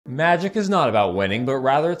Magic is not about winning, but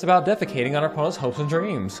rather it's about defecating on our opponent's hopes and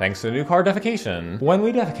dreams, thanks to the new card Deification. When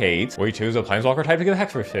we defecate, we choose a Planeswalker type to get a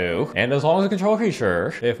hexproof to, and as long as we control a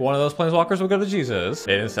creature, if one of those Planeswalkers will go to Jesus,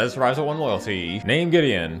 it instead survives at 1 loyalty. Name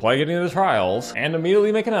Gideon, play Gideon in the Trials, and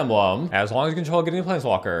immediately make an emblem. As long as you control a Gideon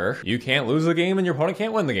Planeswalker, you can't lose the game and your opponent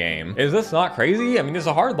can't win the game. Is this not crazy? I mean, it's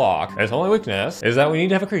a hard lock. Its only weakness is that we need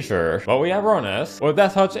to have a creature, but we have Rhonas with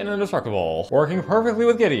Death Touch and Indestructible, working perfectly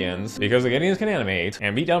with Gideons, because the Gideons can animate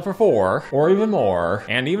and beat down for 4, or even more,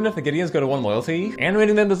 and even if the Gideons go to 1 loyalty,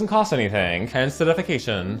 animating them doesn't cost anything, hence the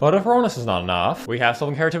Deification. But if Rhonas is not enough, we have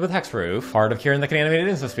Sylvan Caryatid with Hexproof, Heart of Kiran that can animate at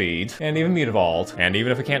instant speed, and even Mutavault. And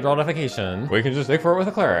even if we can't draw Deification, we can just dig for it with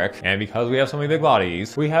a Cleric, and because we have so many big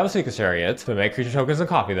bodies, we have Esika Chariot to make creature tokens and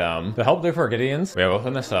copy them. To help dig for our Gideons, we have Oath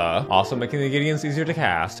of Nissa, also making the Gideons easier to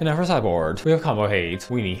cast. And now for sideboard, we have Combo Hate,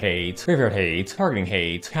 Weenie Hate, Graveyard Hate, Targeting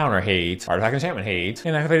Hate, Counter Hate, Artifact Enchantment Hate,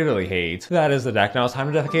 and Activatability Hate. That is the deck. Now it's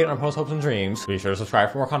time to defecate on our opponent's hopes and dreams. Be sure to subscribe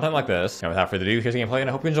for more content like this, and without further ado, here's the gameplay and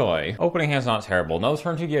I hope you enjoy. Opening hand's not terrible, no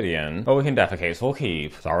turn to Gideon, but we can defecate, so we'll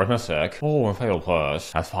keep. Llanowar Mystic, oh, and Fatal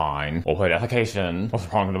Push, that's fine. We'll play Deification,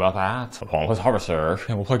 what's wrong about that? Opponent plays Harvester,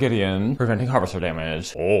 and we'll play Gideon, preventing Harvester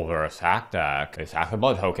damage. Oh, they're a sack deck. They sack the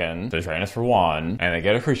blood token, they drain us for 1, and they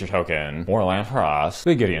get a creature token. More land for us.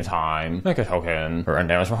 Big Gideon time. Make a token. Prevent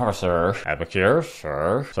damage from Harvester. Epicure,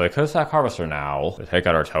 sure. So they could sack Harvester now. They take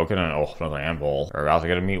out our token and another Anvil. We're about to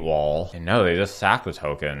get a meat wall. And no, they just sack the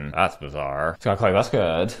token. That's bizarre. Skyclave, that's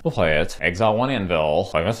good. We'll play it. Exile 1 Anvil.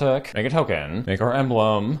 Play Mystic. Make a token. Make our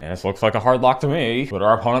emblem. And this looks like a hard lock to me, but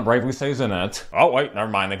our opponent bravely stays in it. Oh wait, never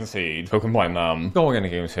mind, they concede. Who can blame them? Going into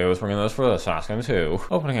game 2 is bringing this for this last game 2.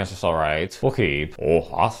 Opening hand's just alright. We'll keep. Oh,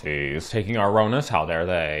 Thoughtseize. Taking our Rhonas, how dare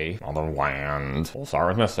they? Another land. We'll start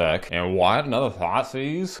with Mystic. And what? Another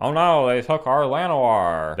Thoughtseize? Oh no, they took our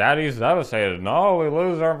Llanowar. Daddy's devastated. No, we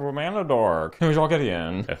lose our Mana Dork. Here's all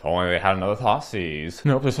Gideon. If only they had another Thoughtseize.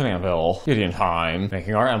 Nope, there's an Anvil. Gideon time.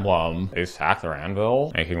 Making our emblem. They sack their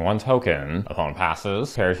Anvil. Making 1 token. Opponent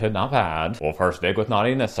passes. Caryatid, not bad. We'll first dig with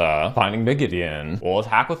Naughty Nissa. Finding Big Gideon. We'll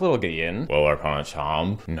attack with Little Gideon. Will our opponent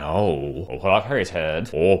chomp? No. We'll put out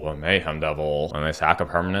Caryatid. Oh, but Mayhem Devil. When they sack a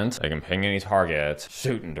permanent, they can ping any target.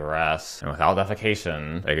 Shoot in duress. And without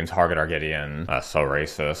Deification, they can target our Gideon. That's so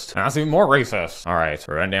racist. And that's even more racist. Alright,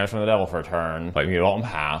 prevent damage from the devil for a turn. Play Mutavault and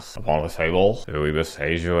pass. Opponent with Fable. Do we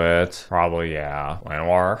Boseiju it? Probably, yeah.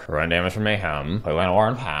 Llanowar. Prevent damage from Mayhem. Play Llanowar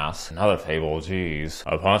and pass. Another Fable, jeez.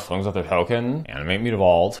 Opponent swings with their token. Animate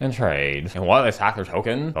Mutavault. And trade. And what? They sack their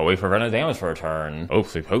token? But we prevented damage for a turn.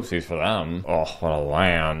 Oopsie poopsies for them. Oh, what a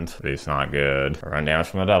land. It's not good. Prevent damage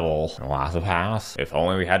from the devil. And last a pass. If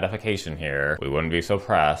only we had Deification here, we wouldn't be so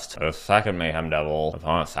pressed. The second Mayhem Devil.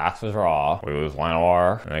 Opponent sacks the draw. We lose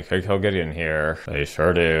Llanowar. And they could kill Gideon here. They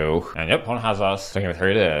sure do. And yep, opponent has us. Sticking with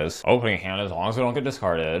 3 it is. Opening hand, as long as we don't get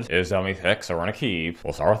discarded, is dummy thick, so we're gonna keep.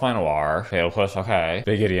 We'll start with Llanowar. Fatal Push, okay.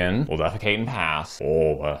 Big Gideon. We'll Deificate and pass.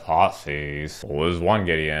 Oh, but Thoughtseize. We'll lose 1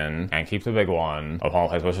 Gideon. And keep the big one.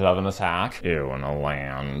 Opponent plays pushes up in the sack. Ew, and a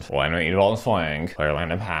land. We'll animate Mutavault and swing. Player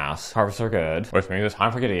land and pass. Harvester good. Which means it's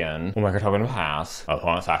time for Gideon. We'll make our token and pass.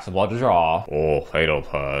 Opponent sacks the blood to draw. Oh, Fatal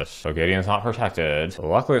Push. So Gideon's not protected. So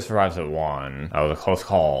luckily it survives at 1. That was a close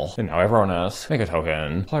call. And now we have Rhonas. Make a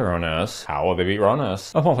token. Play Rhonas. How will they beat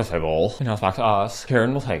Rhonas? Opponent plays Fable. And now it's back to us.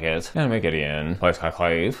 Kiran will take it. Animate Gideon. Play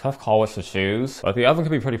Skyclave. Tough call which to choose. But the oven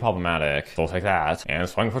could be pretty problematic. So we'll take that. And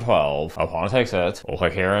swing for 12. Opponent takes it. We'll play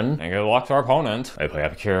Kiran. And give luck to our opponent. They play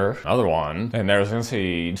Epicure. Another one. And there's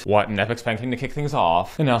Concede. What an epic spanking to kick things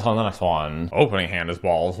off. And now it's on the next one. Opening hand is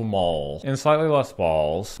Balls with Mole. And slightly less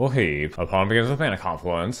balls. We'll keep. Opponent begins with Mana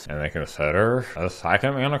Confluence. And they consider a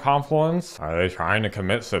second Mana Confluence. Are they trying to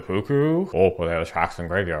commit Seppuku? Oh, but they have tracks in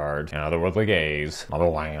graveyard. And otherworldly gaze. Another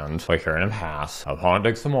land. Play Kiran and pass. Opponent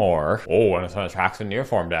digs some more. Oh, and it's an attracts in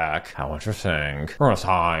Neoform deck. How interesting. Rhonas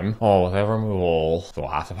time. Oh, they have removal. So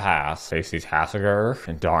we'll have to pass. They see Tassiger.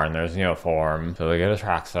 And darn, there's Neoform. So they get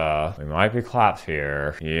Atraxa. We might be clapped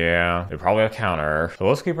here. Yeah, they probably have counter. So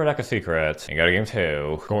let's keep our deck a secret. And go to game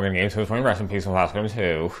 2. Going in game 2 is winning rest in peace with last game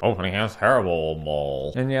 2. Opening hand's terrible,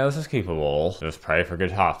 mole. And yeah, this is keepable. Just pray for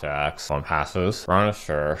good top decks. One passes. Rhonas,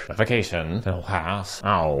 sure. Deification. Then we'll pass.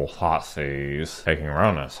 Oh, Thoughtseize. Taking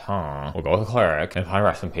Rhonas, huh? We'll go with a Cleric and find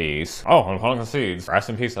rest in peace. Oh, and opponent concedes. Rest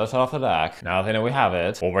in peace, let's shut off the deck. Now that they know we have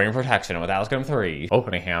it, we'll bring in protection with Outcome 3.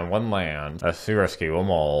 Opening hand, 1 land. That's too risky, we'll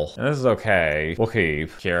mole. And this is okay. We'll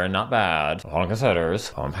keep. Kiran, not bad. Opponent considers.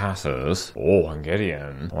 Opponent passes. Oh, and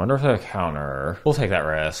Gideon. I wonder if they have counter. We'll take that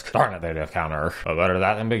risk. Darn it, they do have counter. But better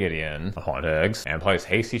that than Big Gideon. Opponent digs. And plays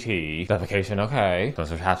Hasty T. Deification, okay. Since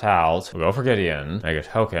they're tapped out, we'll go for Gideon. Make a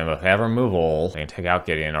token, but if they have removal, they can take out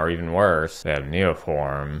Gideon, or even worse, they have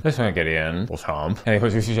Neoform. This one Gideon. We'll chump. And he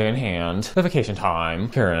puts UCJ in hand. Deification time.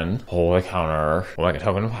 Kiran. Pull a counter. We'll make a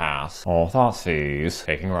token and pass. All Thoughtseize.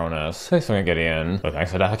 Taking Rhonas. They swing at Gideon. But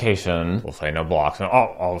thanks to Deification, we'll say no blocks. And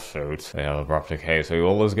oh shoot. They have Abrupt Decay, so we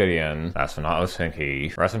will lose Gideon. That's not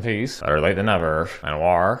Stinky. Rest in peace. Better late than never.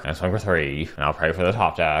 Llanowar. And swing for 3. And I'll pray for the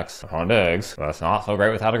top decks. Opponent digs. But it's not so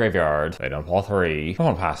great without a graveyard. They dump all 3.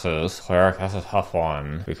 Opponent passes. Cleric, that's a tough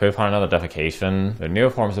one. We could find another Deification. The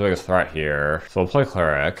Neoform's the biggest threat here. So we'll play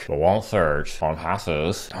Cleric, but won't search. Opponent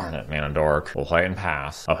passes. Darn it, Mana Dork. We'll play it and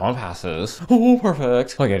pass. Opponent passes. Oh,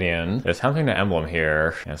 perfect. Play Gideon. It's tempting to Emblem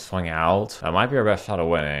here and swing out. That might be our best shot of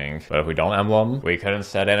winning. But if we don't Emblem, we could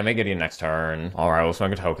instead animate Gideon next turn. Alright, we'll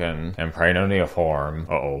swing a token and pray no Neoform.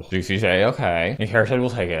 Uh-oh. GCJ, okay. Caryatid will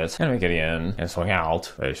take it. Animate Gideon and swing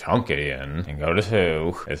out. They chump Gideon and go to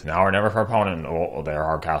 2. It's now or never for opponent. Oh, they're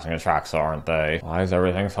hard casting Atraxa, aren't they? Why is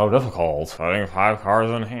everything so difficult? Putting 5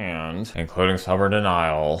 cards in hand, including Stubborn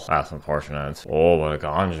Denial. That's unfortunate. Oh, but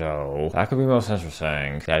Eiganjo. That could be most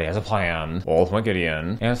interesting. Daddy has a plan. Ultimate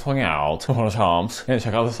Gideon and swing out. Opponent chumps. And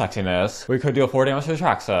check out the sexiness. We could deal 4 damage to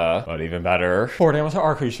Atraxa, but even better, 4 damage to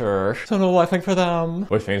our creature. So no lifelink for them,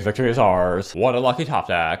 which means victory is ours. What a lucky top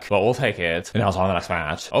deck, but we'll take it. And now it's on the next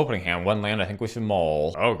match. Opening hand, 1 land, I think we should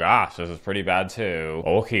mull. Oh gosh, this is pretty bad too.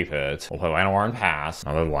 But we'll keep it. We'll play Llanowar and pass.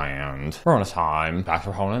 Another land. Rhonas time. Back to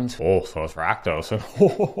opponent. Oh, so it's Rakdos.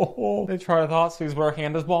 And they try to Thoughtseize, but our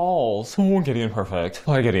hand is balls. Oh, Gideon perfect.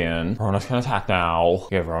 Play Gideon. Rhonas can attack now.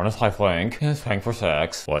 Give Rhonas lifelink. And it's paying for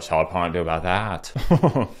 6. What shall opponent do about that?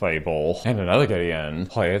 Fable. And another Gideon.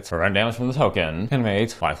 Play it. Prevent damage from the token.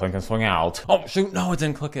 Inmate. Lifelink and swing out. Oh shoot, no, it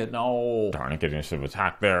didn't click it. No. Darn it, Gideon should have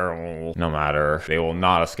attacked there. Oh, no matter. They will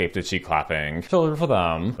not escape the cheek clapping. Chiller for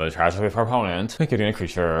them, but tragically for opponent. Make Gideon a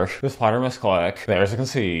creature. This platter misclick. There's a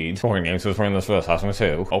concede. 4 games to bring this for assessment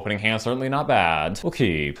 2. Opening hand certainly not bad. We'll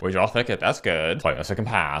keep. We draw Thicket, that's good. Play Mystic and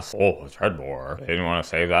pass. Oh, Treadbore. They didn't want to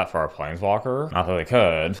save that for our Planeswalker. Not that they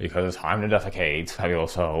could, because it's time to Deificate.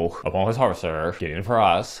 Fabuloso. Opponent his Harvester. Gideon for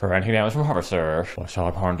us. Preventing damage from Harvester. What shall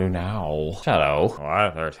our opponent do now? Shadow.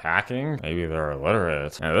 What? They're attacking? Maybe they're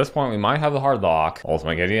illiterate. And at this point, we might have the HardLock.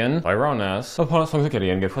 Ultimate Gideon. Play Rhonas. Opponent swings at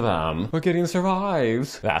Gideon. Good for them. But Gideon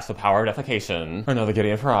survives. That's the power of Deification. Another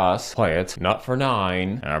Gideon for us. Play it. Nut for 9.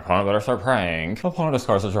 And our opponent better start praying. Opponent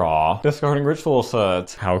discards a draw. Discarding Ritual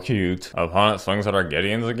Set. How cute. Opponent swings at our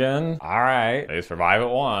Gideons again. Alright. They survive at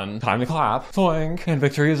 1. Time to clap. Swing. And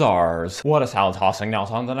victory is ours. What a salad tossing. Now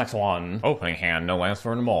it's on to the next one. Opening hand. No lands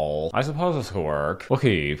for a mole. I suppose this could work. We'll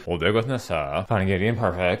keep. We'll dig with Nissa. Finding Gideon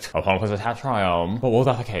perfect. Opponent plays a Triumph. But we'll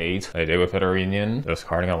Deificate. They dig with Bitter Union.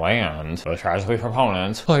 Discarding a land. But tragically for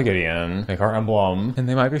opponent. Play Gideon. Make our emblem. And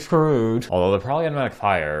they might be screwed. Although they're probably automatic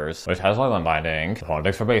fires, which has Leyland Binding. Opponent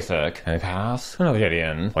digs for basic. And they pass. Another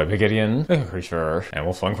Gideon. Play big Gideon. Make a creature. And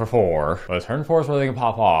we'll swing for 4. But turn 4 is where they can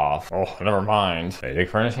pop off. Oh, never mind. They dig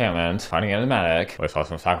for an enchantment. Finding an enigmatic. Which lets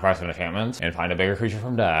them sacrifice an enchantment. And find a bigger creature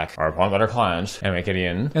from deck. Our opponent better clench. And make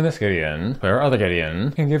Gideon. And this Gideon. Play our other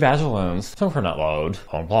Gideon. And give Vigilance. Swing for Nutload.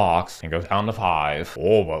 Opponent blocks. And goes down to 5.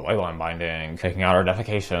 Oh, but Leyland Binding. Taking out our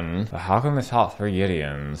Deification. But how can they stop 3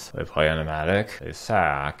 Gideons? They play enigmatic. They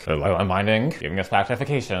sack. They Leyland Binding. Giving us back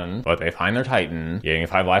Deification. But they find their Titan. Gaining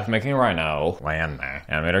 5 life and making a Rhino. Land.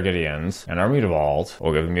 Animate our Gideons. And our Mutavault.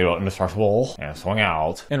 We'll give the Mutavault Indestructible. And swing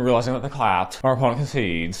out. And realizing that they clapped, our opponent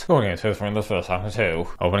concedes. Going into his ring this for the second 2.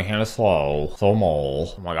 Opening hand is slow. So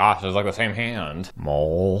mole. Oh my gosh, it's like the same hand.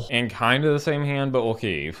 Mole. And kind of the same hand, but we'll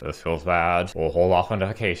keep. This feels bad. We'll hold off on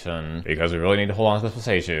Deification because we really need to hold on to this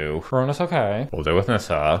Boseiju. Rhonas okay. We'll do with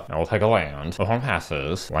Nissa. And we'll take a land. Opponent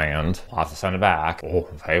passes. Land. We'll have to send it back. Oh,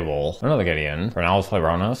 Fable. Another Gideon. For now, let's play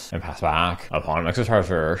Rhonas and pass back. Opponent makes a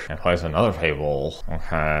treasure and plays another Fable.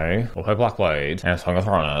 Okay. We'll play Blackblade and swing with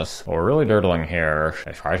Rhonas. But we're really dirtling here.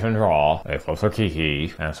 They try to draw. They flip their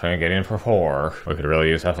Kiki and swing a Gideon for 4. We could really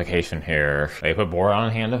use Deification here. They put Boron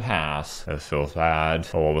in hand to pass. This feels bad.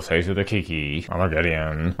 So we'll Boseiju the Kiki on their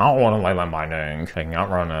Gideon. I don't want to Leyland Binding. Taking out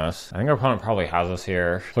Rhonas. I think our opponent probably has us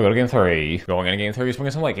here. So we go to game 3. Going into game 3,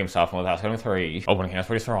 swinging some late game stuff, and without game 3. Opening hand's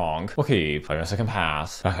pretty strong. We'll keep. Play Mystic and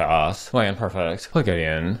pass. Back to us. Land perfect. Play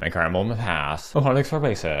Gideon. Make our emblem and pass. Opponent takes for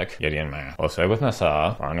basic. Gideon math. We'll stay with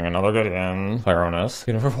Nissa. Finding another Gideon. Play Rhonas.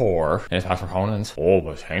 Gideon for 4. And attack for opponents. Oh,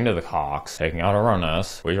 but chain to the Cox. Taking out a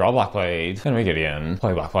Rhonas. We draw Blackblade. Then we Gideon.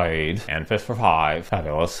 Play Blackblade. And fist for 5.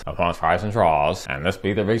 Fabulous. Opponent tries and draws. And this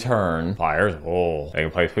be their big turn. Flyers. Oh. They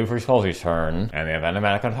can play 2 free spells each turn. And they have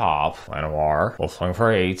Enigmatic on top. Llanowar. We'll swing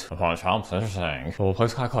for 8. Opponent chomps. Interesting. So we'll play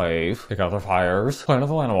Skyclave. Pick out their fires. Play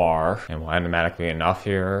another Llanowar. And will Enigmatic be enough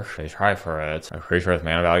here? They try for it. A creature with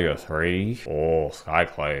mana value of 3. Oh,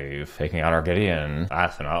 Skyclave. Taking out our Gideon.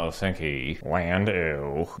 That's another Sinky. Land.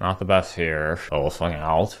 Ew. Not the best here. So we'll swing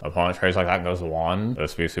out. out. Opponent trades like that and goes to 1.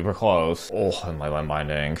 This would be super close. Oh, and Leyland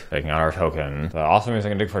Binding. Taking out our token. That also means I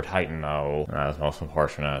can dig for Titan, though. That is most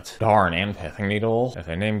unfortunate. Darn, and Pithing Needle. If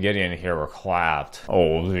they name Gideon here, we're clapped.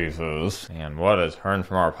 Oh, Jesus. And what a turn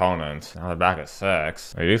from our opponent. Now they're back at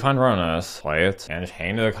 6. We do find Rhonas. Play it. And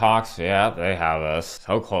Chain to the Cox. Yep, they have us.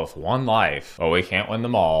 So close. 1 life. But we can't win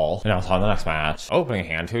them all. And now it's on the next match. Opening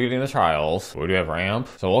hand, 2 Gideon the Trials. We do have ramp,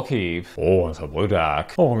 so we'll keep. Oh, it's a blue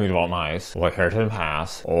deck. Oh, Mutavault, nice. We'll Chariot and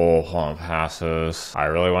pass. Oh, hold on, passes. I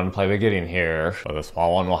really want to play the Gideon here, but the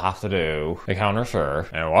small one will have to do. They counter, sure.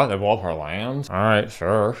 And what? They blow up our land? Alright,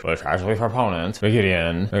 sure. But tragically for opponent. Make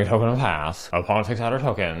Gideon. Make a token and pass. Opponent takes out our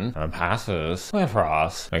token. And passes. Land for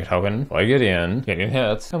us. Make a token. Play Gideon. Gideon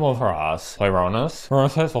hits. And blow for us. Play Rhonas.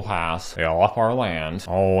 Rhonas hits will pass. They all up our land.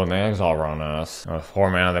 Oh, and they exile Rhonas. With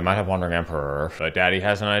 4 mana, they might have Wandering Emperor. But Daddy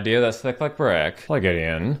has an idea that's thick like brick. Play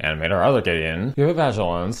Gideon. And made our other Gideon. Give it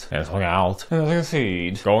Vigilance. And swing out. And there's a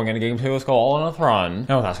Siege. Going into game 2, let's go all in a run.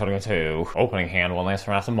 No, that's going to 2. Opening hand, 1 lands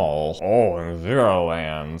from Massive Mole. Oh, and 0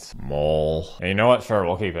 lands. Mole. And you know what? Sure,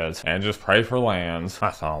 we'll keep it. And just pray for lands.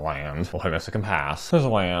 That's not a land. We'll play Mystic and pass. There's a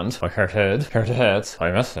land. Play Caryatid. Caryatid hits.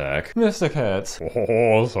 Play Mystic. Mystic hits.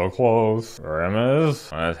 Oh, so close.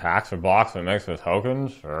 Grimace. When it attacks or blocks, it makes a token.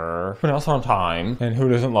 Sure. But also on time. And who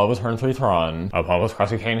doesn't love a turn 3 run? Opponent with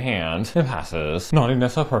Crusty Cane in hand. It passes.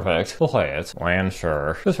 Naughtiness so perfect. We'll play it. Land,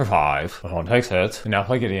 sure. Just for 5. Opponent takes it. And now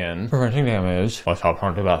play Gideon. Preventing damage. Let's talk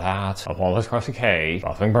about that. Opponent with Crusty K.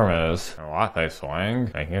 Buffing Burmese. And what? They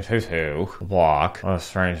swing. Making it 2-2. Block. What a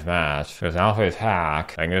strange match. Because now if they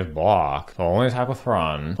attack, they can just block. So only attack with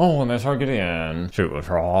run. Oh, and they start Gideon. Shoot,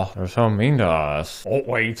 withdraw. They're so mean to us. Oh,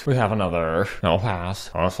 wait. We have another. No pass.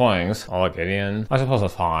 On swings. I'll let Gideon. I suppose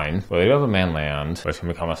that's fine. But they do have a man land, which can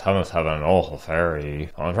become a 7/7. Oh, fairy.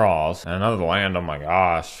 Opponent draws. And another land. Oh my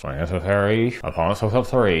gosh. Swing into a fairy. Opponent soaks up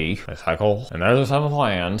 3. They cycle. And there's a 7th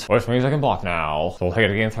land, which means I can block now. So we'll take it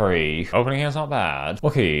to game 3. Opening hand's not bad.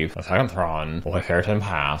 We'll keep. A 2nd Thron. We'll play Chariot and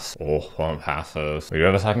pass. Oh, opponent passes. We do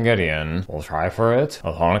have a 2nd Gideon. We'll try for it.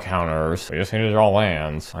 Opponent counters. We just need to draw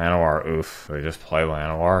lands. Llanowar, oof. We just play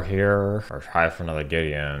Llanowar here. Or try for another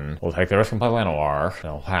Gideon. We'll take the risk and play Llanowar.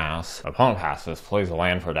 They'll pass. Opponent passes. Plays a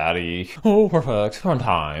land for Daddy. Oh, perfect. Turn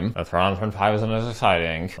time. A Thron turn 5 isn't as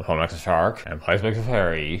exciting. Opponent makes a shark. And plays Big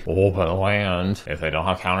Fairy. We'll put a land. If they don't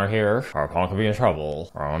have counter here, our opponent could be in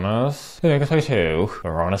trouble. Rhonas. They make us play 2. The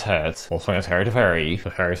Rhonas hits. We'll swing a Fairy to Fairy.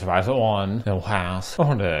 The Fairy survives at 1. It'll pass.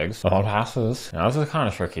 Opponent digs. Opponent passes. Now this is kind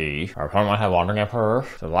of tricky. Our opponent might have Wandering Emperor.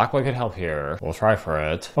 The Blackblade could help here. We'll try for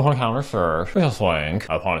it. Opponent counters, sure. We'll swing.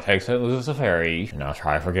 Opponent takes it, loses the Fairy. Now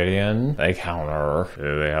try for Gideon. They counter.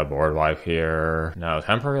 Do they have board wipe here? No,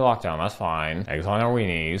 temporary lockdown, that's fine. Exiling our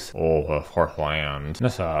weenies. Oh, the 4th land.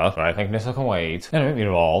 Nissa. But I think Nissa can wait. And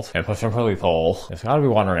Mutavault. And push him for lethal. It's gotta be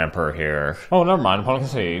Wandering Emperor here. Oh, never mind. Opponent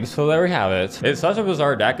concedes. So there we have it. It's such a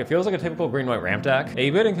bizarre deck. It feels like a typical green-white ramp deck. A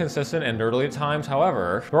bit inconsistent and dirtily at times,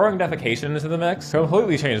 however, throwing Deification into the mix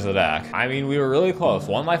completely changes the deck. I mean, we were really close,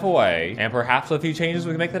 1 life away, and perhaps with a few changes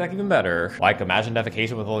we can make the deck even better. Like imagine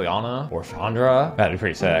Deification with Liliana or Chandra. That'd be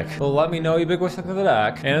pretty sick. But let me know you big wish look at the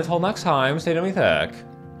deck, and until next time, stay dummy thick.